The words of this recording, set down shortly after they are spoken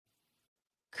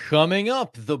Coming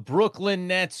up, the Brooklyn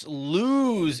Nets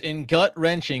lose in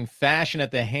gut-wrenching fashion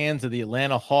at the hands of the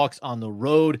Atlanta Hawks on the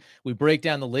road. We break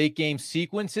down the late game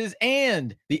sequences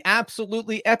and the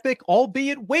absolutely epic,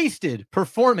 albeit wasted,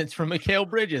 performance from Mikal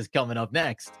Bridges coming up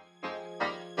next.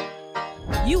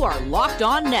 You are Locked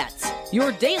On Nets,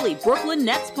 your daily Brooklyn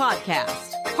Nets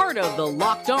podcast. Part of the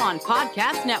Locked On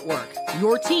Podcast Network,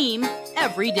 your team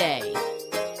every day.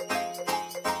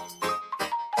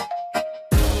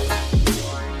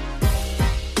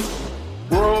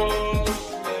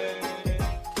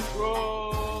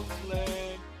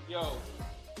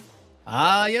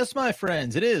 Yes, my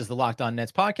friends, it is the Locked On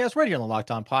Nets podcast right here on the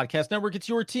Locked On Podcast Network. It's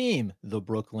your team, the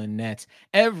Brooklyn Nets,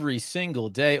 every single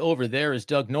day. Over there is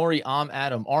Doug Norrie. I'm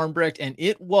Adam Armbrecht, and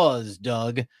it was,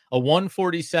 Doug, a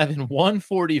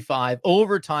 147-145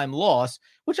 overtime loss,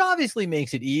 which obviously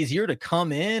makes it easier to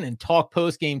come in and talk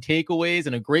post-game takeaways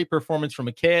and a great performance from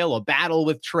Mikal, a battle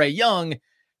with Trae Young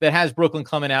that has Brooklyn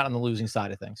coming out on the losing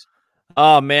side of things.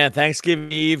 Oh, man,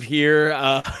 Thanksgiving Eve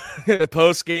here,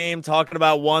 post-game, talking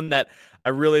about one that I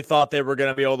really thought they were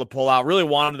going to be able to pull out, really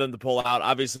wanted them to pull out.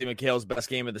 Obviously, Mikal's best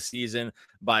game of the season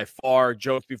by far.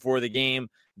 Joked before the game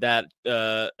that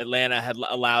Atlanta had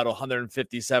allowed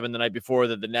 157 the night before,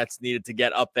 that the Nets needed to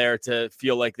get up there to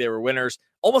feel like they were winners.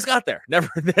 Almost got there.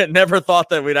 Never thought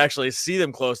that we'd actually see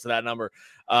them close to that number.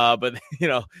 But,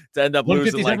 to end up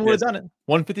losing like this. 157 would have done it.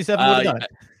 157 would have done it.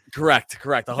 Correct.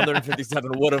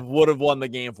 157 would have won the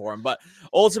game for him. But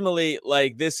ultimately,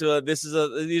 like these are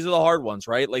the hard ones,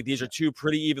 right? Like these are two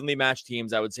pretty evenly matched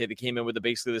teams. I would say they came in with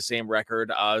basically the same record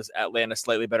as Atlanta,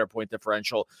 slightly better point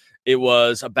differential. It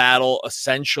was a battle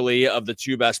essentially of the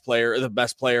best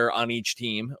player on each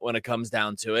team when it comes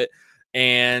down to it.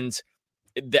 And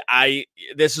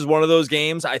this is one of those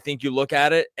games. I think you look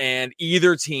at it and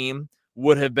either team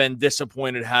would have been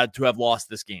disappointed had to have lost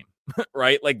this game.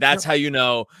 Right? Like that's how you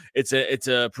know it's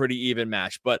a pretty even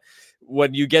match. But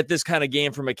when you get this kind of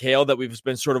game from Mikal that we've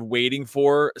been sort of waiting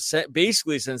for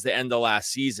basically since the end of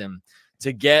last season,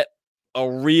 to get a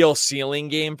real ceiling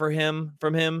game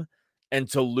from him and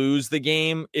to lose the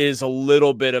game is a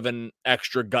little bit of an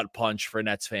extra gut punch for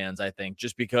Nets fans, I think,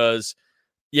 just because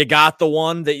you got the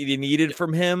one that you needed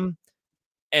from him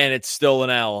and it's still an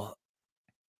L.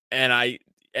 And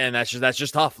that's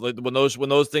just tough. Like when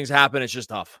those things happen, it's just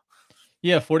tough.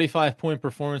 Yeah, 45-point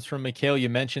performance from Mikal. You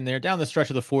mentioned there down the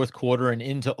stretch of the fourth quarter and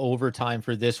into overtime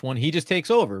for this one. He just takes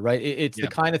over, right? It's the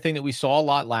kind of thing that we saw a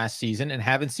lot last season and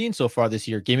haven't seen so far this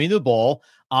year. Give me the ball.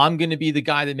 I'm going to be the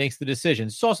guy that makes the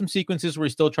decisions. Saw some sequences where he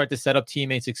still tried to set up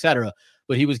teammates, etc.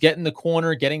 But he was getting the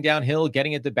corner, getting downhill,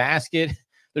 getting at the basket.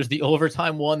 There's the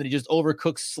overtime one that he just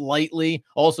overcooks slightly.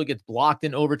 Also gets blocked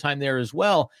in overtime there as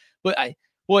well. But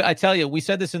I tell you, we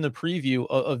said this in the preview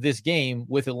of this game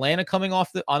with Atlanta coming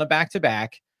off on a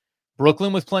back-to-back,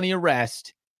 Brooklyn with plenty of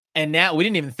rest, and now we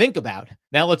didn't even think about it.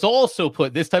 Now let's also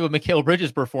put this type of Mikal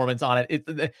Bridges performance on it.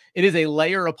 It is a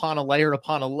layer upon a layer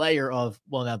upon a layer of,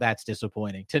 well, now that's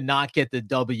disappointing to not get the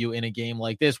W in a game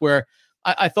like this, where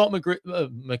I thought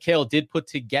Mikal did put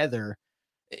together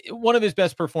one of his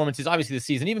best performances, obviously, this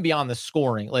season, even beyond the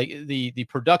scoring. Like the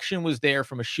production was there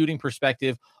from a shooting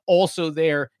perspective, also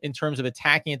there in terms of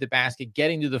attacking at the basket,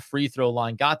 getting to the free throw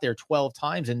line, got there 12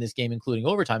 times in this game, including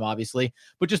overtime, obviously,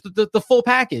 but just the full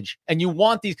package. And you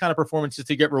want these kind of performances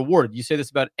to get rewarded. You say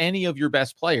this about any of your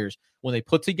best players. When they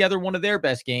put together one of their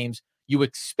best games, you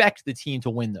expect the team to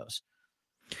win those.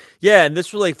 Yeah, and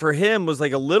this was like for him was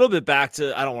like a little bit back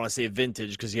to, I don't want to say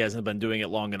vintage because he hasn't been doing it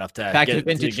long enough to back to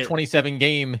vintage 27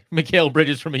 game Mikal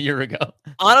Bridges from a year ago.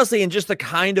 Honestly, and just the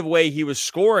kind of way he was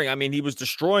scoring, I mean, he was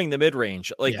destroying the mid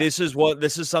range. Like this is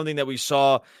something that we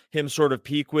saw him sort of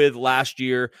peak with last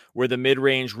year, where the mid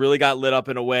range really got lit up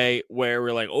in a way where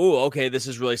we're like, oh, okay, this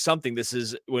is really something. This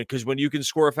is because when you can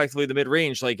score effectively the mid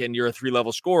range, like, and you're a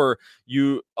 3-level scorer,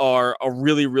 you are a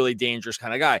really, really dangerous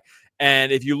kind of guy.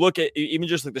 And if you look at even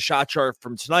just like the shot chart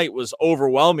from tonight was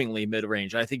overwhelmingly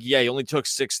mid-range. I think, he only took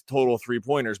 6 total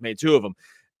 3-pointers, made 2 of them.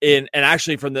 And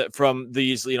actually from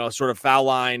these, sort of foul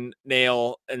line,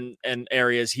 nail and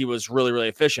areas, he was really, really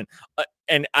efficient.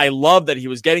 And I love that he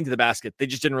was getting to the basket. They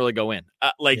just didn't really go in.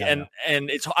 And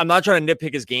it's, I'm not trying to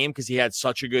nitpick his game because he had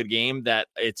such a good game that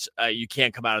it's, you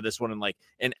can't come out of this one and like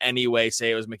in any way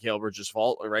say it was Mikal Bridges'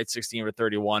 fault, right? 16 for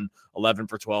 31, 11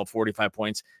 for 12, 45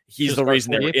 points. He's the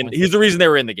reason they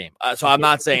were in the game. So I'm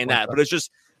not saying that, but it's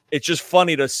just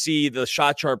funny to see the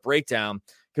shot chart breakdown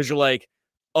because you're like,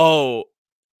 oh,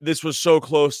 this was so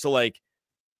close to like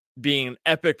being an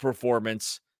epic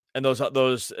performance. And those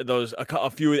a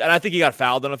few, and I think he got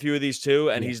fouled on a few of these too.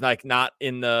 And he's like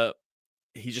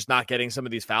he's just not getting some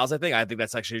of these fouls. I think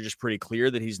that's actually just pretty clear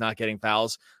that he's not getting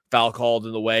fouls foul called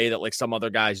in the way that like some other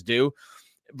guys do.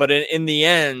 But in the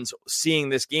end, seeing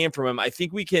this game from him, I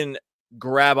think we can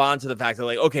grab onto the fact that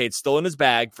like, okay, it's still in his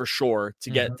bag for sure to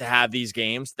get to have these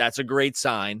games. That's a great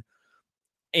sign.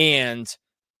 And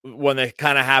when it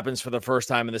kind of happens for the first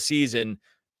time in the season,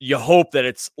 you hope that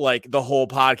it's like the whole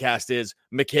podcast is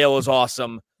Mikal is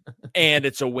awesome and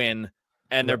it's a win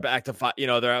and they're back to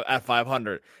they're at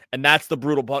 500. And that's the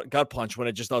brutal gut punch when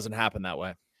it just doesn't happen that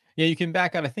way. Yeah, you can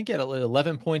back out, I think, at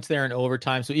 11 points there in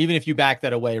overtime. So even if you back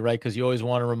that away, right, because you always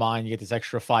want to remind you get this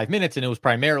extra 5 minutes, and it was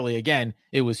primarily, again,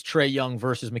 it was Trae Young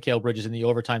versus Mikal Bridges in the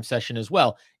overtime session as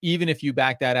well. Even if you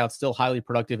back that out, still highly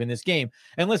productive in this game.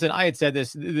 And listen, I had said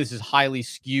this is highly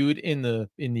skewed in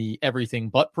the everything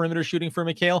but perimeter shooting for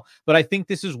Mikal, but I think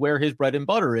this is where his bread and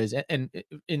butter is. And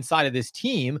inside of this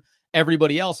team,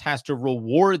 everybody else has to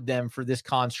reward them for this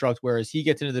construct, whereas he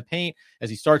gets into the paint, as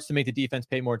he starts to make the defense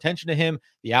pay more attention to him,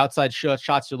 the outside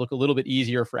shots to look a little bit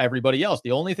easier for everybody else.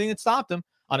 The only thing that stopped him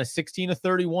on a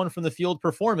 16-31 from the field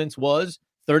performance was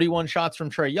 31 shots from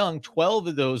Trae Young. 12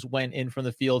 of those went in from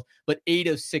the field, but 8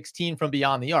 of 16 from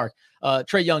beyond the arc.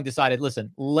 Trae Young decided,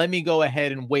 listen, let me go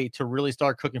ahead and wait to really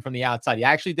start cooking from the outside. He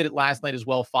actually did it last night as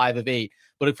well, 5 of 8.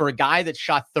 But for a guy that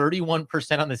shot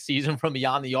 31% on the season from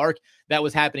beyond the arc, that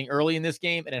was happening early in this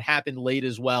game, and it happened late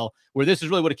as well, where this is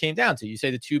really what it came down to. You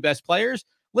say the two best players.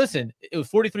 Listen, it was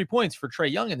 43 points for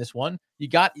Trae Young in this one. You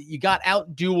got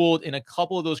out-dueled in a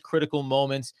couple of those critical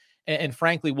moments, and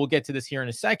frankly, we'll get to this here in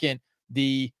a second.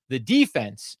 The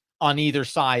defense on either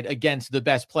side against the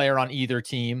best player on either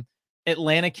team,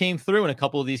 Atlanta came through in a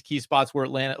couple of these key spots where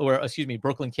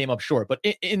Brooklyn came up short. But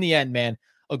in the end, man,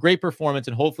 a great performance.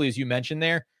 And hopefully, as you mentioned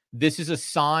there, this is a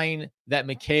sign that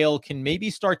Mikal can maybe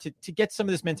start to get some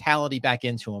of this mentality back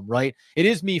into him, right? It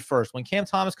is me first. When Cam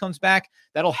Thomas comes back,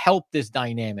 that'll help this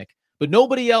dynamic. But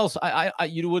nobody else,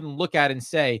 you wouldn't look at and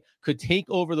say, could take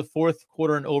over the fourth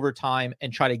quarter and overtime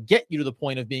and try to get you to the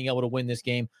point of being able to win this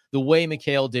game the way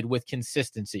Mikal did with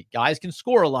consistency. Guys can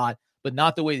score a lot, but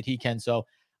not the way that he can. So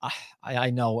I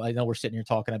know we're sitting here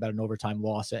talking about an overtime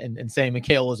loss and saying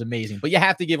Mikal is amazing, but you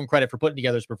have to give him credit for putting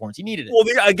together his performance. He needed it.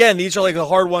 Well, again, these are like the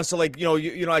hard ones to like,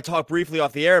 I talked briefly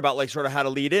off the air about like sort of how to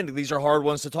lead in. These are hard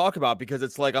ones to talk about because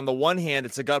it's like on the one hand,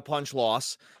 it's a gut punch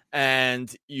loss.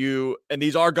 And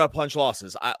these are gut punch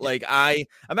losses. I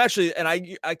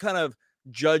kind of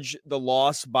judge the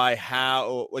loss by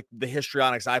how like the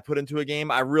histrionics I put into a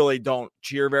game. I really don't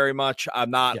cheer very much.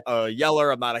 I'm not a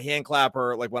yeller. I'm not a hand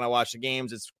clapper. Like when I watch the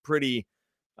games,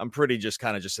 I'm pretty just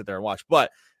kind of just sit there and watch.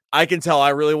 But I can tell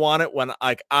I really want it when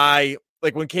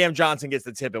when Cam Johnson gets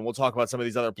the tip in. We'll talk about some of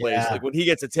these other plays. Yeah. Like when he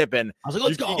gets a tip in, I was like,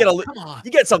 let's go.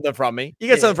 You get something from me. You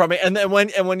get something from me. And then when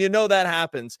that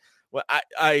happens. Well,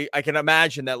 I can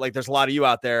imagine that like there's a lot of you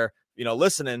out there,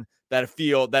 listening that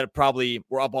feel that probably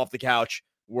were up off the couch,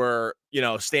 were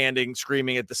standing,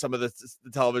 screaming at some of the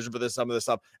television for some of this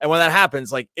stuff. And when that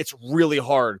happens, like it's really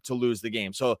hard to lose the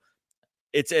game. So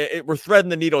we're threading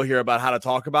the needle here about how to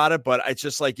talk about it, but it's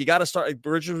just like you got to start. Like,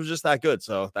 Bridges was just that good,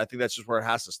 so I think that's just where it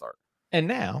has to start. And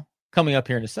now, coming up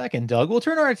here in a second, Doug, we'll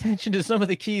turn our attention to some of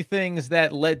the key things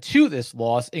that led to this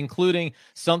loss, including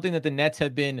something that the Nets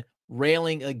have been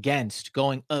railing against,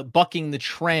 bucking the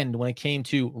trend when it came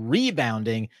to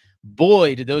rebounding.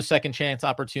 Boy, did those second chance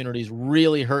opportunities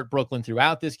really hurt Brooklyn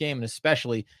throughout this game, and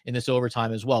especially in this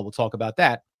overtime as well. We'll talk about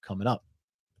that coming up.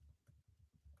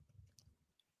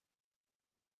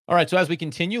 All right, so as we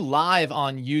continue live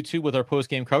on YouTube with our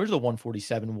post-game coverage, the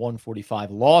 147-145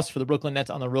 loss for the Brooklyn Nets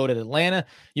on the road at Atlanta.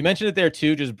 You mentioned it there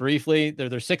too, just briefly. They're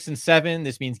 6-7.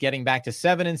 This means getting back to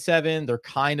 7-7. They're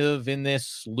kind of in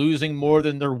this losing more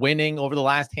than they're winning over the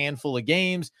last handful of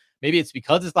games. Maybe it's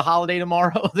because it's the holiday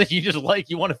tomorrow that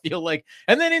you want to feel like,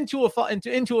 and then into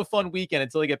a fun weekend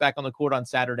until they get back on the court on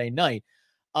Saturday night.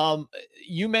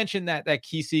 You mentioned that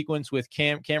key sequence with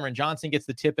Cameron Johnson gets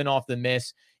the tip in off the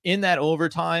miss in that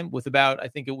overtime with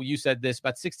you said this,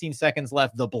 about 16 seconds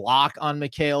left. The block on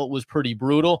Mikal was pretty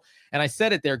brutal. And I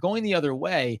said it there going the other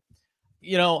way.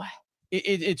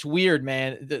 It's weird,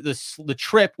 man. The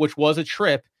trip, which was a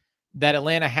trip that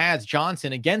Atlanta has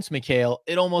Johnson against Mikal,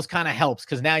 it almost kind of helps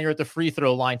because now you're at the free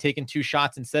throw line taking 2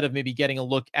 shots instead of maybe getting a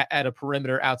look at a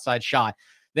perimeter outside shot.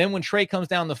 Then when Trae comes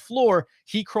down the floor,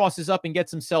 he crosses up and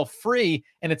gets himself free.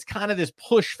 And it's kind of this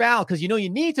push foul because you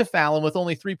need to foul him with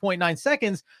only 3.9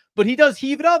 seconds, but he does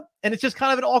heave it up. And it's just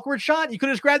kind of an awkward shot. You could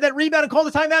have just grabbed that rebound and called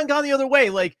the timeout and gone the other way.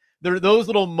 Like there are those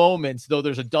little moments, though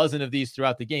there's a dozen of these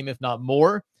throughout the game, if not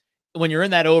more. When you're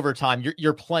in that overtime,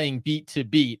 you're playing beat to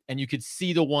beat, and you could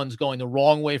see the ones going the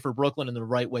wrong way for Brooklyn and the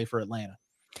right way for Atlanta.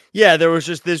 Yeah, there was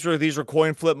just these were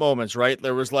coin flip moments, right?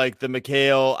 There was like the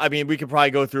Mikal. I mean, we could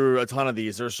probably go through a ton of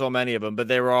these. There's so many of them, but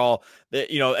they were all,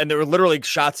 and there were literally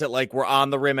shots that like were on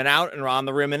the rim and out and were on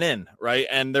the rim and in, right?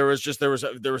 And there was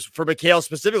for Mikal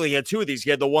specifically, he had two of these. He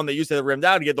had the one that used to have the rim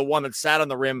down. He had the one that sat on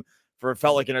the rim for it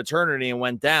felt like an eternity and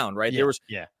went down, right? Yeah, there was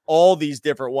all these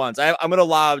different ones. I'm going to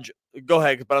lodge. Go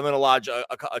ahead, but I'm going to lodge a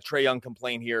Trae Young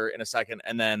complaint here in a second,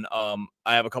 and then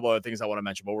I have a couple other things I want to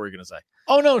mention. What were you going to say?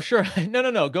 Oh no, sure,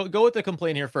 no. Go with the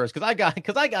complaint here first, because I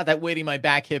got that weight in my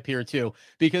back hip here too.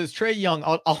 Because Trae Young,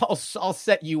 I'll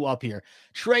set you up here.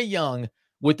 Trae Young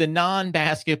with the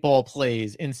non-basketball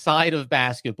plays inside of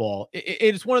basketball,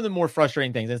 it's one of the more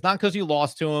frustrating things. It's not because you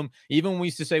lost to him. Even when we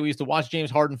used to watch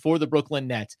James Harden for the Brooklyn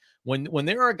Nets. When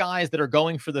there are guys that are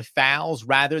going for the fouls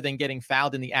rather than getting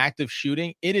fouled in the act of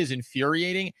shooting, it is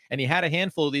infuriating. And he had a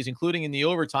handful of these, including in the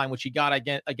overtime, which he got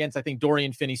against I think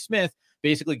Dorian Finney-Smith.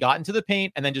 Basically got into the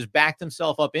paint and then just backed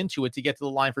himself up into it to get to the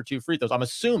line for 2 free throws. I'm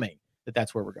assuming that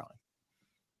that's where we're going.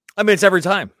 I mean, it's every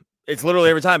time. It's literally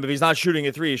every time. If he's not shooting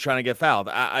a three, he's trying to get fouled.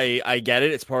 I get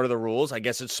it. It's part of the rules. I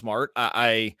guess it's smart.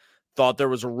 I thought there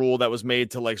was a rule that was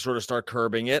made to like sort of start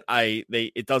curbing it.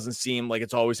 It doesn't seem like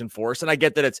it's always enforced. And I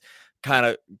get that it's kind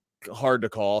of hard to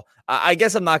call. I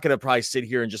guess I'm not going to probably sit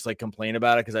here and just like complain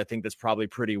about it because I think that's probably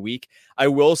pretty weak. I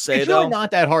will say it's really not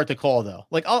that hard to call though.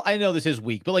 Like I know this is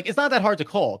weak, but like it's not that hard to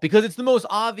call because it's the most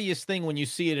obvious thing when you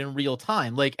see it in real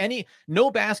time. Like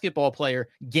no basketball player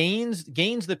gains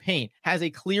the paint, has a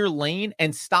clear lane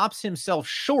and stops himself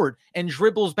short and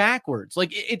dribbles backwards. Like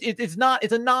it's not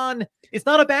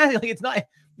a bad, like it's not,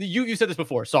 you said this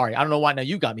before. Sorry. I don't know why now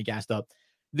you got me gassed up.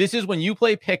 This is when you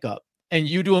play pickup and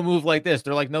you do a move like this,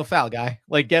 they're like, no foul, guy.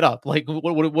 Like, get up. Like,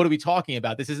 what are we talking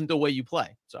about? This isn't the way you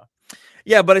play. So,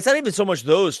 yeah, but it's not even so much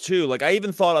those two. Like, I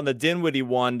even thought on the Dinwiddie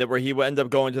one where he would end up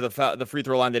going to the free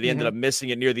throw line that he ended up missing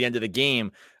it near the end of the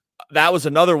game. That was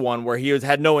another one where he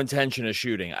had no intention of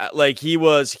shooting. Like he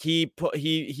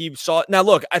saw. Now,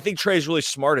 look, I think Trae's really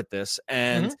smart at this,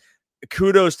 and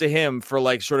kudos to him for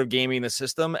like sort of gaming the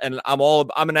system. And I'm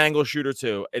an angle shooter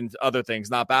too, and other things,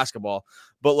 not basketball.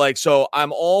 But like, so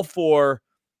I'm all for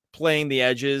playing the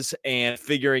edges and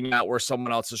figuring out where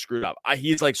someone else is screwed up.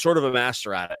 He's like sort of a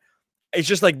master at it. It's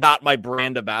just like not my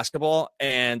brand of basketball,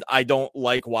 and I don't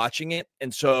like watching it.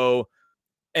 And so,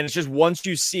 and it's just once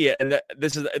you see it, and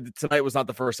tonight was not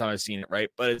the first time I've seen it, right?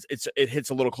 But it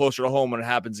hits a little closer to home when it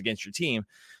happens against your team.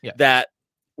 Yeah. That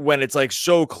when it's like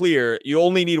so clear, you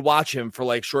only need to watch him for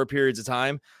like short periods of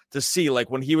time to see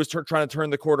like when he was trying to turn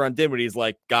the quarter on Dinwiddie, he's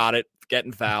like, got it,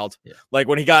 getting fouled. Yeah. Like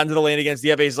when he got into the lane against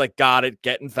the FA, he's like, got it,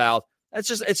 getting fouled. It's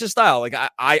just style. Like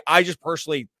I just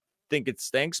personally think it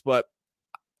stinks, but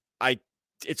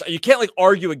you can't like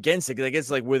argue against it because I guess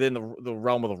it's like within the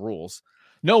realm of the rules.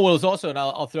 No, well, it was also, and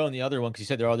I'll throw in the other one because you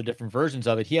said there are other different versions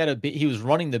of it. He was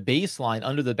running the baseline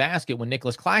under the basket when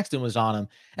Nicholas Claxton was on him,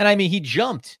 and I mean he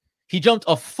jumped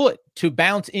a foot to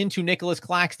bounce into Nicholas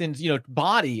Claxton's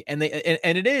body, and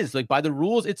it is like by the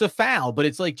rules it's a foul, but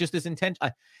it's like just this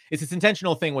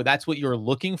intentional thing where that's what you're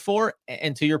looking for.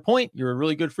 And to your point, you're a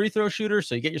really good free throw shooter,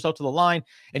 so you get yourself to the line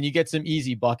and you get some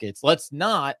easy buckets. Let's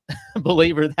not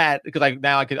belabor that because I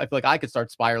feel like I could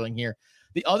start spiraling here.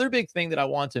 The other big thing that I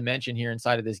want to mention here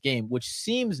inside of this game, which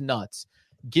seems nuts,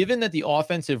 given that the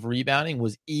offensive rebounding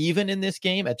was even in this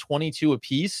game at 22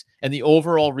 apiece and the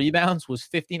overall rebounds was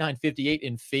 59-58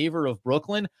 in favor of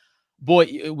Brooklyn. Boy,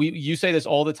 you say this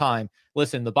all the time.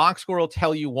 Listen, the box score will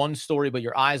tell you one story, but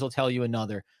your eyes will tell you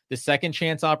another. The second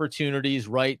chance opportunities,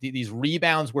 right? These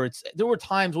rebounds where there were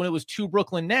times when it was 2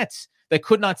 Brooklyn Nets that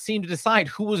could not seem to decide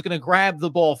who was going to grab the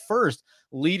ball first,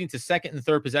 leading to second and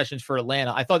third possessions for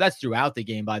Atlanta. I thought that's throughout the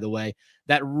game, by the way.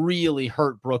 That really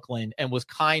hurt Brooklyn and was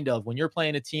kind of, when you're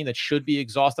playing a team that should be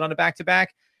exhausted on a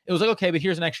back-to-back, it was like, okay, but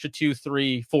here's an extra 2,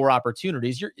 3, 4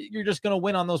 opportunities. You're just going to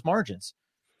win on those margins.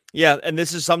 Yeah, and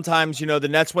this is sometimes, the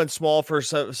Nets went small for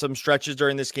some stretches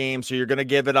during this game, so you're going to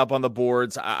give it up on the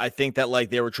boards. I think that like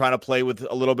they were trying to play with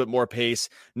a little bit more pace,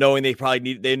 knowing they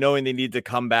need to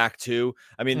come back too.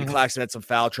 I mean, Claxton had some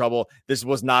foul trouble. This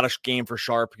was not a game for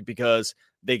Sharp because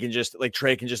they can just like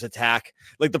Trae can just attack.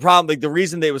 Like the problem, like the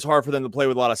reason that it was hard for them to play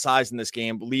with a lot of size in this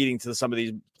game, leading to some of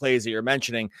these plays that you're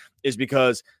mentioning, is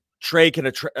because Trae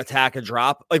can attack a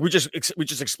drop. Like we just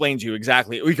explained to you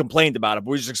exactly. We complained about it, but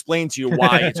we just explained to you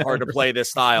why it's hard to play this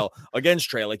style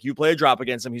against Trae. Like you play a drop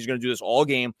against him, he's going to do this all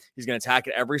game. He's going to attack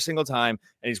it every single time,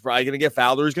 and he's probably going to get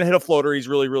fouled or he's going to hit a floater. He's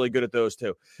really, really good at those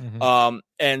too.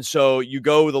 And so you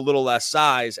go with a little less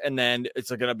size, and then it's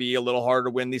going to be a little harder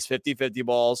to win these 50-50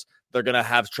 balls. They're going to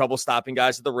have trouble stopping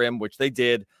guys at the rim, which they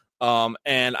did.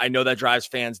 And I know that drives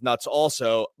fans nuts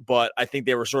also, but I think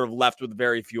they were sort of left with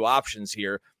very few options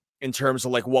here in terms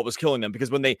of like what was killing them.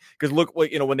 Because when they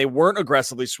weren't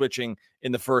aggressively switching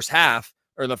in the first half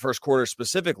or in the first quarter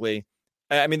specifically,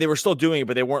 I mean, they were still doing it,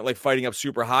 but they weren't like fighting up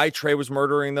super high. Trey was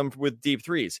murdering them with deep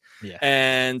threes. Yeah.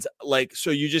 And like, so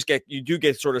you do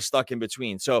get sort of stuck in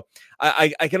between. So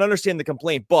I can understand the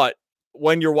complaint, but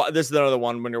when this is another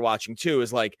one when you're watching too,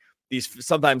 is like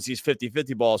sometimes these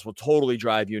 50-50 balls will totally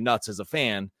drive you nuts as a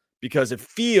fan because it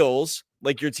feels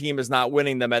like your team is not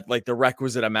winning them at like the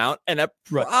requisite amount. And that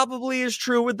probably is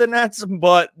true with the Nets,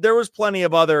 but there was plenty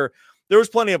of other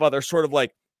sort of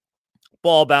like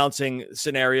ball bouncing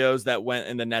scenarios that went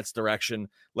in the Nets direction,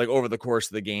 like over the course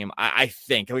of the game. I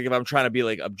think like if I'm trying to be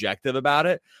like objective about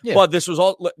it, but this was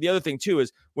all the other thing too,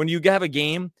 is when you have a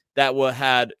game that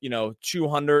had,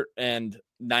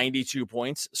 292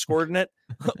 points scored in it,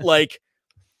 like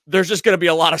there's just going to be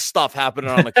a lot of stuff happening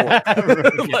on the court.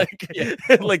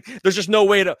 Like there's just no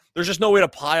way to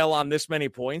pile on this many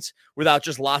points without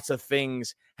just lots of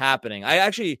things happening.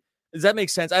 Does that make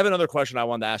sense? I have another question I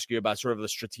wanted to ask you about sort of the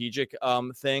strategic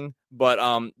thing, but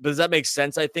does that make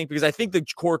sense? I think, because I think the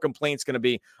core complaint's going to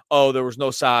be, oh, there was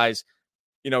no size,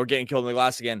 we're getting killed in the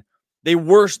glass again. They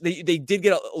did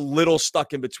get a little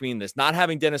stuck in between this. Not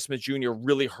having Dennis Smith Jr.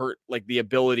 really hurt like the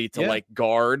ability to like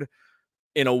guard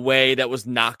in a way that was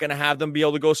not going to have them be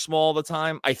able to go small all the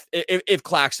time. If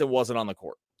Claxton wasn't on the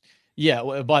court. Yeah.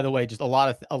 Well, by the way, just a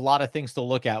lot of things to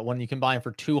look at when you combine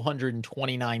for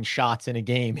 229 shots in a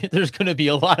game. There's going to be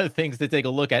a lot of things to take a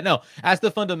look at. No, as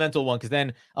the fundamental one, because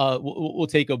then we'll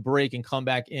take a break and come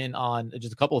back in on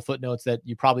just a couple of footnotes that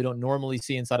you probably don't normally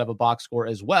see inside of a box score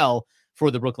as well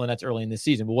for the Brooklyn Nets early in this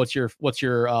season. But what's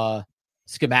your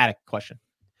schematic question?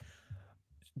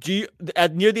 Do you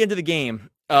near the end of the game?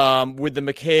 With the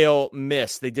Mikal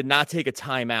miss, they did not take a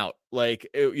timeout. Like,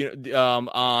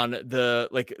 on the,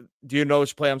 like, do you know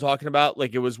which play I'm talking about?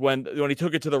 Like, it was when he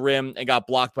took it to the rim and got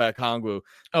blocked by a Okongwu.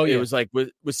 Oh, yeah. It was like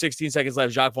with 16 seconds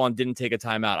left, Jacques Vaughn didn't take a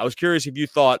timeout. I was curious if you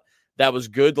thought that was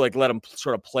good, like let him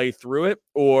sort of play through it,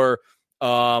 or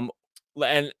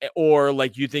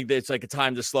like you think that it's like a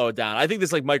time to slow it down. I think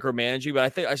this like micromanaging,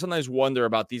 but I sometimes wonder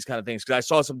about these kind of things because I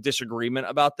saw some disagreement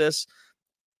about this.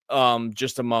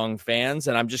 Just among fans,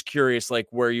 and I'm just curious, like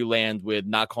where you land with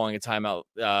not calling a timeout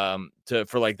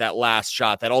for like that last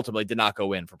shot that ultimately did not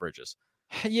go in for Bridges.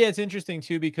 Yeah, it's interesting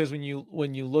too because when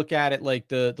you look at it, like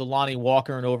the Lonnie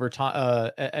Walker and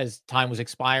overtime as time was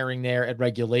expiring there at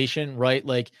regulation, right?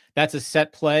 Like that's a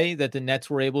set play that the Nets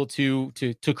were able to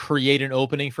create an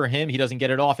opening for him. He doesn't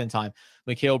get it off in time.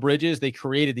 Mikal Bridges, they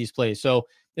created these plays. So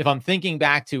if I'm thinking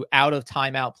back to out of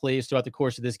timeout plays throughout the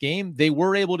course of this game, they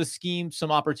were able to scheme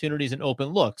some opportunities and open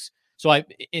looks. So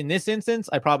in this instance,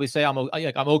 I probably say I'm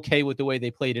okay with the way they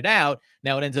played it out.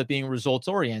 Now it ends up being results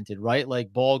oriented, right?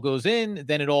 Like ball goes in,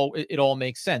 then it all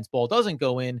makes sense. Ball doesn't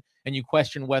go in, and you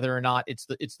question whether or not it's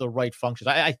the right functions.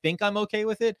 I think I'm okay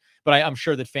with it, but I'm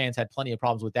sure that fans had plenty of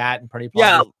problems with that and plenty of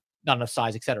problems with not enough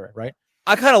size, et cetera, right?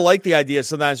 I kind of like the idea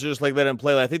sometimes to just like let him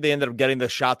play. Like, I think they ended up getting the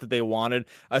shot that they wanted.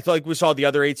 I feel like we saw the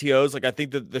other ATOs. Like I think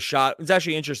that the shot is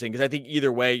actually interesting because I think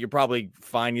either way, you're probably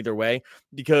fine either way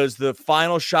because the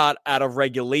final shot out of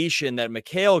regulation that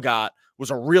Mikal got was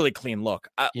a really clean look.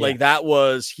 Like that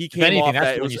was, he came off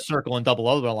that. It was you circle and double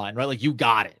over the line, right? Like you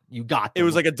got it. It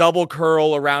was like a double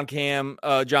curl around Cam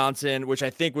Johnson, which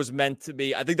I think was meant to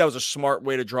be. I think that was a smart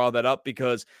way to draw that up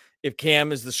because if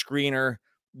Cam is the screener,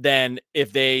 then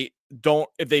if they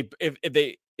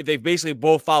basically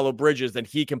both follow Bridges, then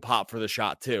he can pop for the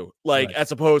shot too. Like right.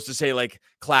 As opposed to say like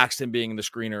Claxton being the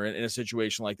screener in a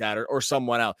situation like that, or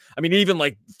someone else. I mean, even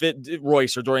like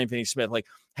Royce or Dorian Finney-Smith, like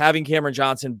having Cameron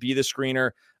Johnson be the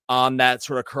screener on that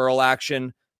sort of curl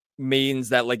action means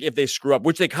that like if they screw up,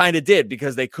 which they kind of did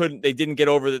because they didn't get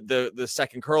over the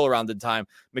second curl around in time.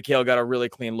 Mikal got a really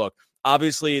clean look.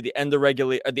 Obviously, at the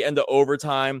end of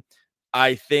overtime,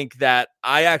 I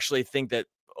actually think that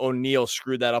O'Neal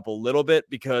screwed that up a little bit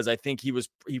because I think he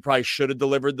probably should have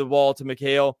delivered the ball to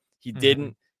Mikal. He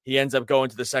didn't. He ends up going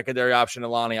to the secondary option to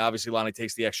Lonnie. Obviously, Lonnie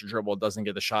takes the extra dribble, doesn't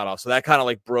get the shot off. So that kind of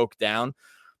like broke down.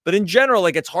 But in general,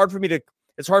 like it's hard for me to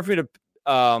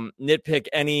nitpick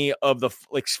any of the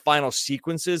like final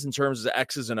sequences in terms of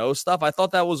X's and O stuff. I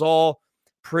thought that was all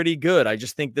pretty good. I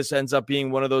just think this ends up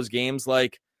being one of those games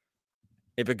like,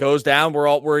 if it goes down,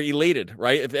 we're elated,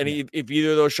 right? If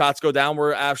either of those shots go down,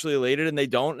 we're absolutely elated, and they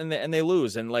don't, and they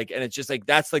lose, and it's just like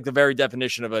that's like the very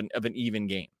definition of an even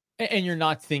game. And you're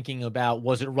not thinking about,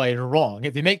 was it right or wrong?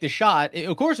 If they make the shot,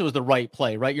 of course it was the right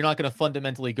play, right? You're not going to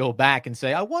fundamentally go back and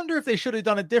say, I wonder if they should have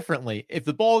done it differently. If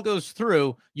the ball goes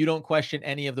through, you don't question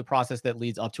any of the process that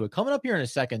leads up to it. Coming up here in a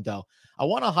second, though, I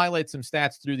want to highlight some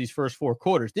stats through these first 4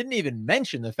 quarters. Didn't even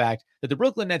mention the fact that the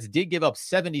Brooklyn Nets did give up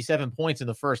 77 points in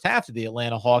the first half to the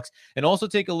Atlanta Hawks, and also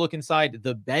take a look inside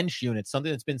the bench unit,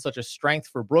 something that's been such a strength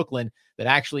for Brooklyn that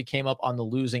actually came up on the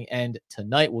losing end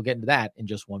tonight. We'll get into that in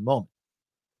just one moment.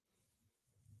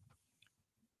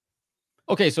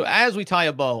 Okay, so as we tie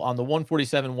a bow on the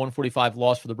 147-145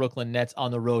 loss for the Brooklyn Nets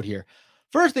on the road here,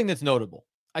 first thing that's notable,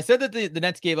 I said that the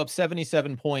Nets gave up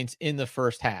 77 points in the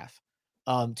first half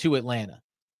to Atlanta.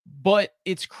 But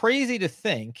it's crazy to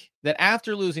think that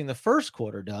after losing the first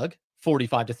quarter, Doug,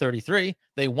 45-33,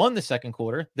 they won the second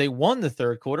quarter, they won the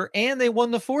third quarter, and they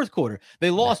won the fourth quarter. They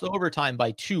lost overtime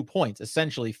by 2 points,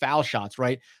 essentially foul shots,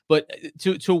 right? But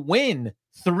to win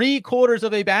 3 quarters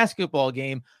of a basketball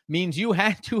game means you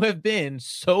had to have been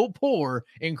so poor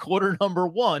in quarter number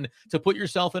 1 to put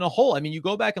yourself in a hole. I mean, you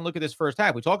go back and look at this first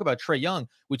half. We talk about Trae Young.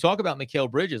 We talk about Mikal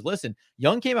Bridges. Listen,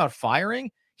 Young came out firing.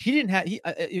 He didn't have,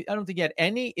 I don't think he had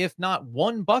any, if not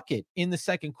one bucket in the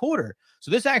second quarter.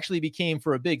 So this actually became,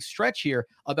 for a big stretch here,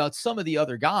 about some of the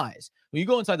other guys. When you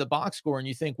go inside the box score and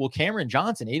you think, well, Cameron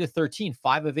Johnson, 8 of 13,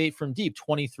 5 of 8 from deep,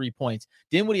 23 points.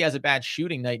 Dinwiddie has a bad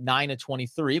shooting night, 9 of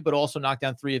 23, but also knocked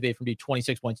down 3 of 8 from deep,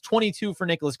 26 points, 22 for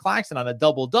Nicholas Claxton on a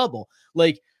double-double.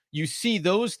 Like, you see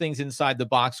those things inside the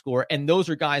box score, and those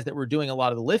are guys that were doing a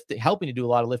lot of the lifting, helping to do a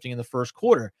lot of lifting in the first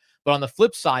quarter. But on the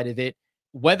flip side of it,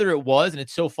 whether it was, and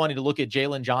it's so funny to look at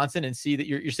Jalen Johnson and see that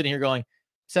you're sitting here going,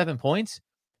 7 points,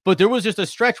 but there was just a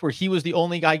stretch where he was the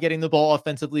only guy getting the ball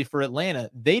offensively for Atlanta.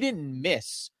 They didn't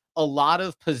miss a lot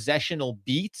of possessional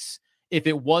beats. If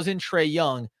it wasn't Trae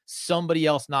Young, somebody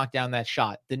else knocked down that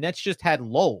shot. The Nets just had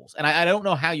lulls, and I don't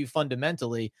know how you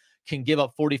fundamentally can give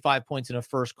up 45 points in a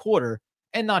first quarter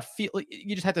and not feel,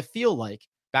 you just have to feel like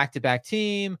back-to-back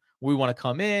team, we want to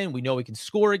come in, we know we can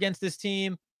score against this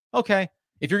team. Okay.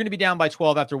 If you're going to be down by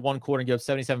 12 after 1 quarter and give up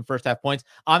 77 first half points,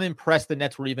 I'm impressed the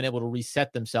Nets were even able to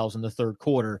reset themselves in the third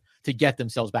quarter to get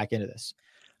themselves back into this.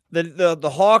 The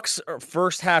Hawks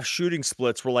first half shooting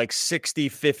splits were like 60,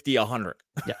 50, 100.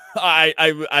 Yeah.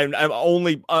 I'm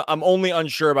only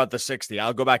unsure about the 60.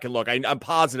 I'll go back and look. I'm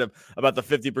positive about the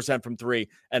 50% from 3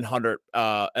 and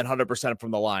 100%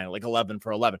 from the line, like 11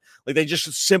 for 11. Like, they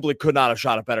just simply could not have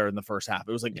shot it better in the first half.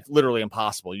 It was literally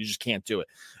impossible. You just can't do it.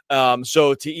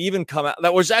 So to even come out,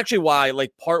 that was actually why,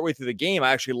 like, partway through the game,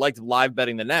 I actually liked live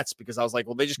betting the Nets, because I was like,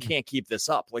 well, they just can't keep this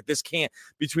up. Like, this can't,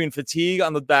 between fatigue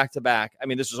on the back-to-back. I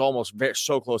mean, this was almost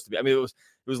so close to be. I mean, it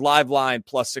was live line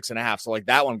plus 6.5. So like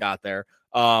that one got there.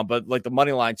 But like the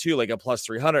money line too, like a plus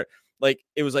 300, like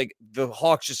it was like the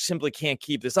Hawks just simply can't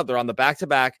keep this up. They're on the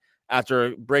back-to-back after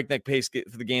a breakneck pace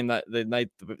for the game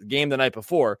the night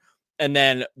before. And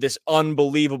then this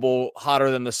unbelievable hotter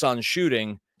than the sun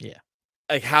shooting. Yeah.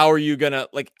 Like, how are you gonna,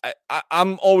 like,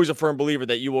 I'm always a firm believer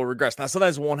that you will regress. Now,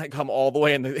 sometimes it won't come all the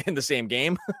way in the same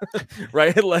game,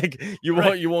 right? Like you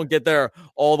won't get there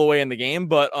all the way in the game,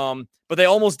 but they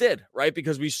almost did, right?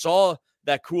 Because we saw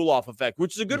that cool off effect,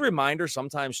 which is a good reminder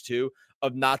sometimes too,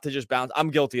 of not to just bounce. I'm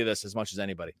guilty of this as much as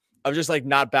anybody. Of just like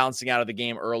not bouncing out of the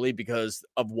game early because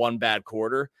of one bad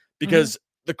quarter, because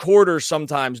the quarters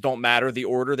sometimes don't matter the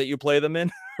order that you play them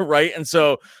in. Right. And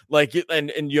so like,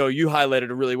 and you highlighted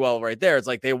it really well right there. It's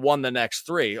like they won the next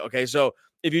 3. Okay. So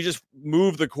if you just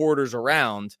move the quarters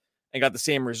around and got the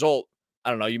same result, I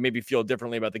don't know, you maybe feel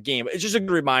differently about the game. It's just a good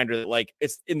reminder that, like,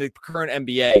 it's in the current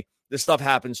NBA, this stuff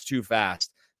happens too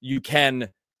fast. You can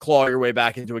claw your way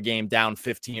back into a game down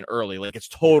 15 early. Like, it's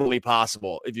totally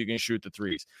possible if you can shoot the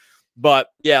threes. But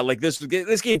yeah, like this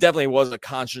game definitely was a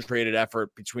concentrated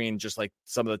effort between just like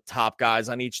some of the top guys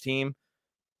on each team,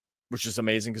 which is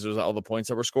amazing because it was all the points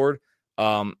that were scored.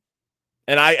 And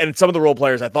some of the role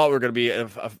players I thought were going to be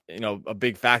a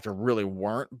big factor really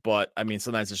weren't. But I mean,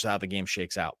 sometimes it's just how the game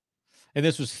shakes out. And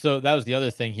that was the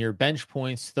other thing here. Bench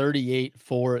points, 38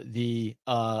 for the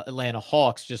Atlanta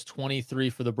Hawks, just 23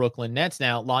 for the Brooklyn Nets.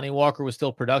 Now, Lonnie Walker was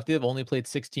still productive, only played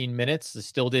 16 minutes,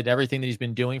 still did everything that he's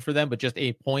been doing for them, but just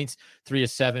 8 points, 3 of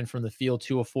 7 from the field,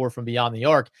 2 of 4 from beyond the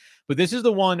arc. But this is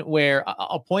the one where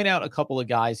I'll point out a couple of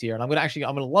guys here, and I'm going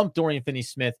to lump Dorian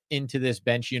Finney-Smith into this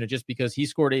bench unit just because he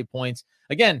scored 8 points.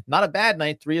 Again, not a bad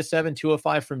night, 3 of 7, 2 of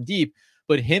 5 from deep,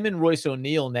 but him and Royce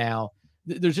O'Neal now,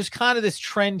 there's just kind of this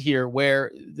trend here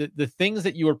where the things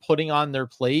that you are putting on their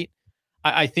plate,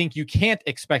 I think you can't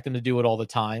expect them to do it all the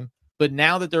time. But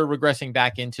now that they're regressing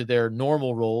back into their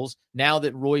normal roles, now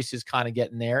that Royce is kind of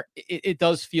getting there, it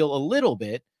does feel a little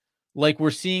bit like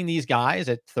we're seeing these guys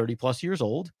at 30 plus years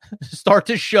old start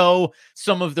to show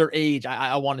some of their age,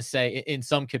 I want to say, in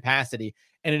some capacity.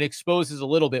 And it exposes a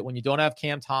little bit when you don't have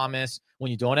Cam Thomas, when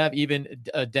you don't have even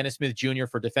Dennis Smith Jr.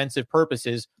 for defensive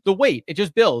purposes, the weight, it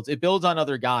just builds. It builds on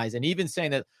other guys. And even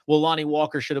saying that, well, Lonnie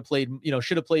Walker should have played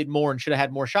more and should have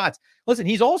had more shots. Listen,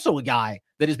 he's also a guy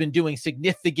that has been doing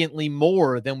significantly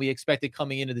more than we expected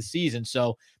coming into the season.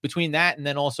 So between that and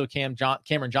then also Cameron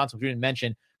Johnson, we didn't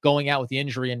mention, going out with the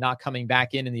injury and not coming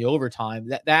back in the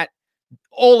overtime, that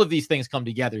all of these things come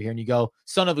together here and you go,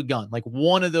 son of a gun, like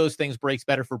one of those things breaks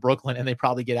better for Brooklyn and they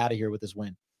probably get out of here with this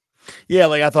win. Yeah.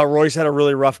 Like I thought Royce had a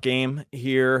really rough game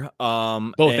here.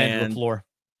 Both ends of the floor.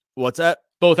 What's that?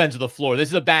 Both ends of the floor. This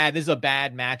is a bad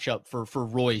matchup for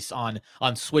Royce on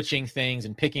switching things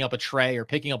and picking up a Trey or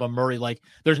picking up a Murray. Like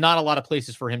there's not a lot of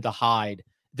places for him to hide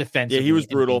defensively. Yeah, he was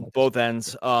brutal, both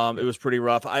ends. It was pretty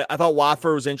rough. I thought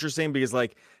Watford was interesting because,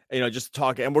 like, just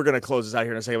talking, and we're going to close this out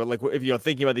here in a second, but like, if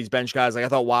thinking about these bench guys, like I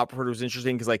thought Watford was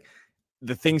interesting because, like,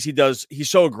 the things he does, he's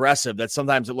so aggressive that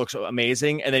sometimes it looks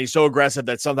amazing, and then he's so aggressive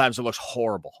that sometimes it looks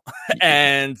horrible.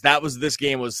 And this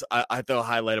game was, I thought,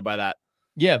 highlighted by that.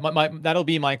 Yeah, that'll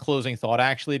be my closing thought,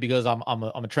 actually, because I'm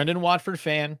a Trendon Watford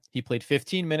fan. He played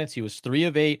 15 minutes. He was 3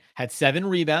 of 8, had 7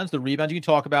 rebounds. The rebounds you can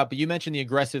talk about, but you mentioned the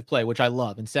aggressive play, which I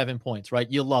love, and 7 points, right?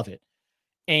 You love it.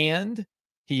 And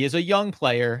he is a young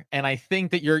player, and I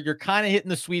think that you're kind of hitting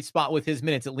the sweet spot with his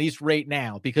minutes, at least right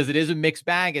now, because it is a mixed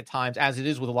bag at times, as it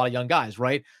is with a lot of young guys,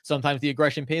 right? Sometimes the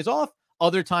aggression pays off.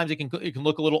 Other times it can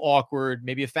look a little awkward,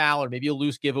 maybe a foul or maybe a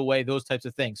loose giveaway, those types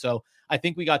of things. So I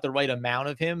think we got the right amount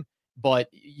of him. But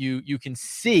you can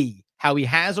see how he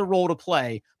has a role to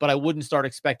play, but I wouldn't start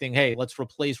expecting, hey, let's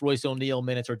replace Royce O'Neal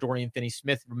minutes or Dorian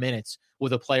Finney-Smith minutes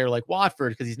with a player like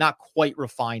Watford, because he's not quite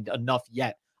refined enough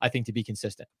yet, I think, to be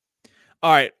consistent.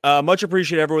 All right. Much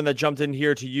appreciate everyone that jumped in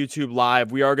here to YouTube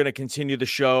Live. We are going to continue the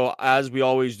show as we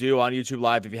always do on YouTube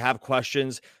Live. If you have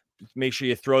questions, make sure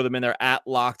you throw them in there at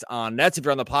Locked On Nets. If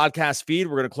you're on the podcast feed,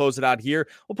 we're going to close it out here.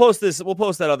 We'll post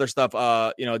that other stuff,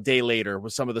 a day later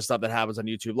with some of the stuff that happens on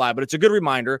YouTube Live. But it's a good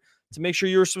reminder to make sure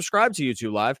you're subscribed to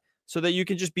YouTube Live so that you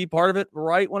can just be part of it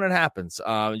right when it happens.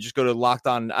 Just go to Locked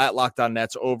On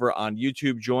Nets over on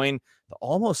YouTube. Join the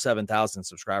almost 7,000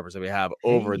 subscribers that we have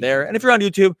over there. And if you're on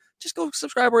YouTube, just go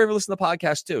subscribe wherever you listen to the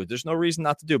podcast too. There's no reason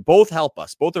not to do. Both help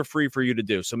us. Both are free for you to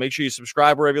do. So make sure you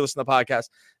subscribe wherever you listen to the podcast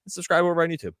and subscribe over on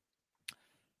YouTube.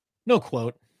 No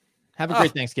quote. Have a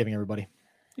great Thanksgiving, everybody.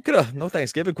 You could have no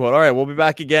Thanksgiving quote. All right, we'll be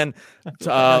back again.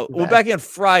 We'll be back again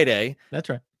Friday. That's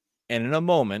right. And in a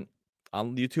moment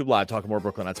on YouTube Live, talking more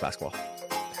Brooklyn Nets basketball.